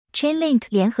Chainlink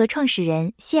联合创始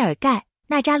人谢尔盖·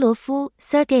纳扎罗夫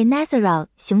Sergey Nazarov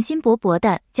雄心勃勃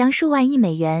地将数万亿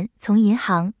美元从银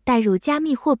行带入加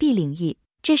密货币领域，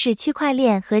这是区块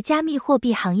链和加密货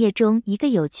币行业中一个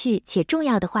有趣且重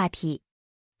要的话题。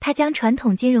它将传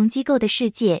统金融机构的世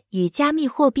界与加密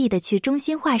货币的去中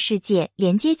心化世界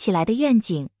连接起来的愿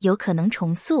景有可能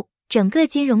重塑整个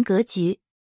金融格局。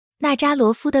纳扎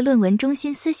罗夫的论文中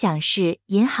心思想是，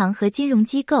银行和金融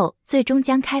机构最终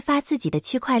将开发自己的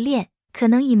区块链，可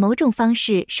能以某种方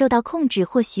式受到控制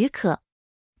或许可。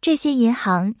这些银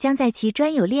行将在其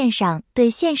专有链上对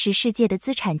现实世界的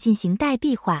资产进行代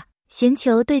币化，寻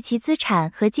求对其资产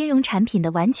和金融产品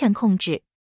的完全控制。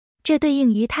这对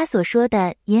应于他所说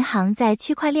的银行在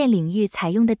区块链领域采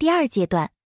用的第二阶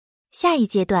段。下一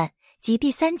阶段，即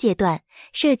第三阶段，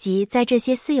涉及在这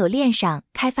些私有链上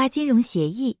开发金融协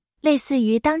议，类似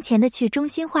于当前的去中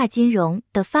心化金融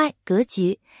DeFi 格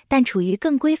局，但处于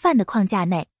更规范的框架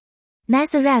内。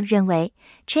Nazarov 认为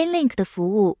Chainlink 的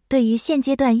服务对于现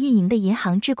阶段运营的银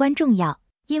行至关重要，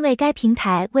因为该平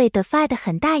台为 DeFi 的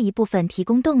很大一部分提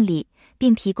供动力，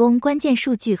并提供关键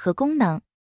数据和功能。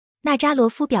纳扎罗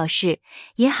夫表示，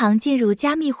银行进入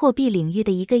加密货币领域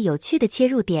的一个有趣的切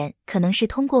入点可能是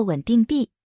通过稳定币。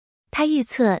他预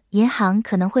测银行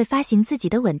可能会发行自己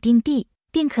的稳定币，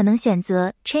并可能选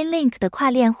择 Chainlink 的跨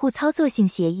链互操作性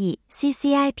协议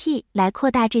CCIP 来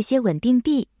扩大这些稳定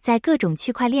币在各种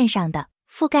区块链上的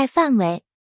覆盖范围。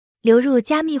流入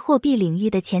加密货币领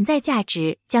域的潜在价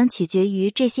值将取决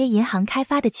于这些银行开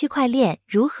发的区块链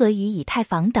如何与以太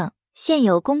坊等现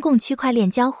有公共区块链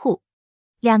交互。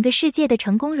两个世界的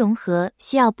成功融合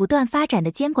需要不断发展的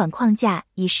监管框架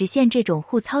以实现这种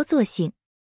互操作性。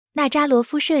纳扎罗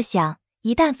夫设想，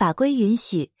一旦法规允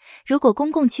许，如果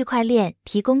公共区块链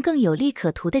提供更有利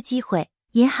可图的机会，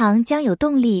银行将有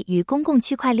动力与公共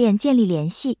区块链建立联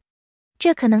系。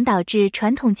这可能导致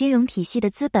传统金融体系的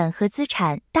资本和资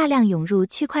产大量涌入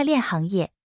区块链行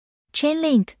业。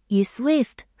Chainlink 与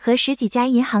Swift 和10几家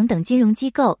银行等金融机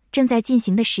构正在进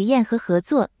行的实验和合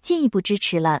作，进一步支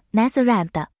持了 Nazarov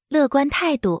的乐观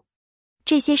态度。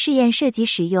这些试验涉及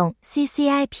使用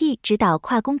CCIP 指导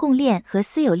跨公共链和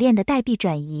私有链的代币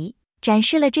转移，展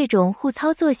示了这种互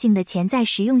操作性的潜在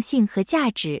实用性和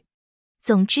价值。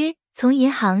总之，从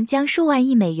银行将数万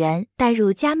亿美元带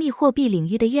入加密货币领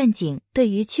域的愿景，对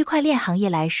于区块链行业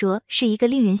来说是一个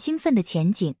令人兴奋的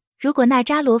前景。如果纳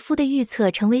扎罗夫的预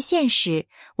测成为现实，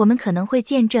我们可能会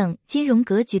见证金融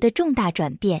格局的重大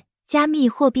转变，加密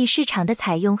货币市场的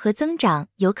采用和增长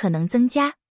有可能增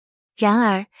加。然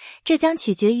而，这将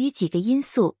取决于几个因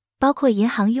素，包括银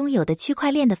行拥有的区块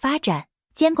链的发展、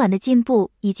监管的进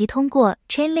步，以及通过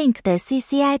Chainlink 的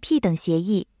CCIP 等协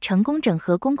议成功整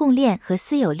合公共链和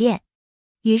私有链。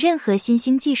与任何新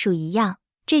兴技术一样，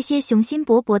这些雄心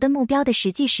勃勃的目标的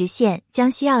实际实现将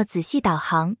需要仔细导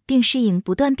航并适应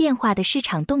不断变化的市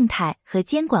场动态和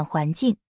监管环境。